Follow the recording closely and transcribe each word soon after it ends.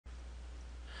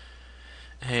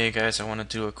Hey guys, I want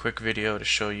to do a quick video to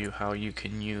show you how you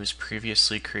can use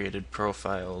previously created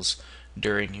profiles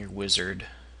during your Wizard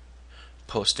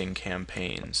posting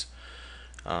campaigns.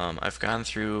 I've gone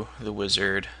through the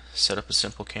Wizard, set up a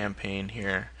simple campaign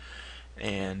here,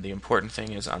 and the important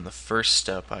thing is on the first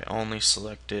step I only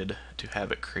selected to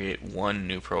have it create one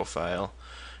new profile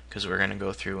because we're going to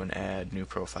go through and add new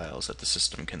profiles that the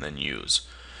system can then use.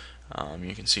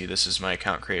 You can see this is my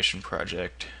account creation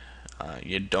project.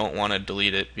 You don't want to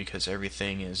delete it because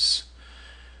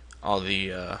all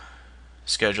the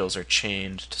schedules are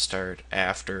chained to start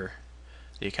after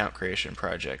the account creation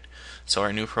project. So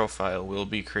our new profile will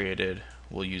be created.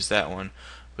 We'll use that one,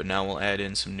 but now we'll add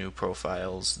in some new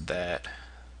profiles that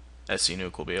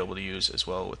SCNuke will be able to use as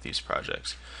well with these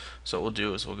projects. So what we'll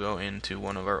do is we'll go into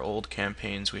one of our old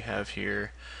campaigns we have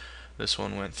here. This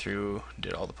one went through,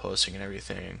 did all the posting and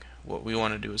everything. What we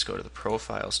want to do is go to the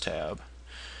Profiles tab,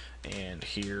 and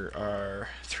here are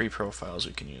 3 profiles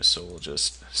we can use. So we'll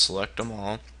just select them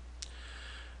all,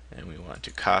 and we want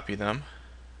to copy them.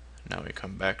 Now we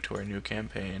come back to our new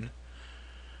campaign,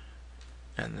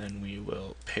 and then we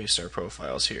will paste our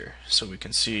profiles here. So we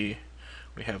can see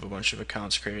we have a bunch of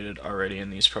accounts created already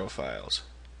in these profiles.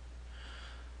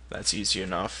 That's easy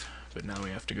enough, but now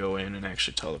we have to go in and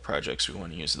actually tell the projects we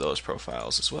want to use those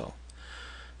profiles as well.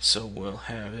 So we'll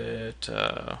have it,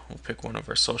 we'll pick one of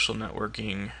our social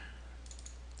networking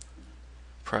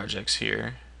projects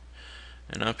here,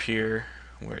 and up here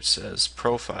where it says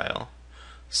profile,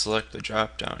 select the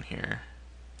drop down here,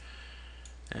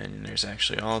 and there's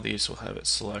actually all these. We'll have it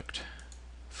select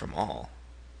from all.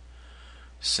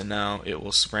 So now it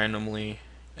will randomly,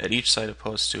 at each site it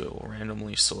posts to, it will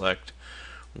randomly select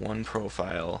one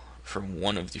profile from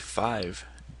one of the 5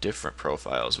 different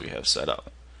profiles we have set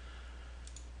up.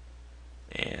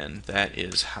 And that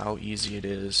is how easy it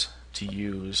is to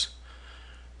use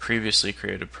previously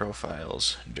created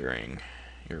profiles during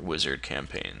your Wizard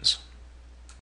campaigns.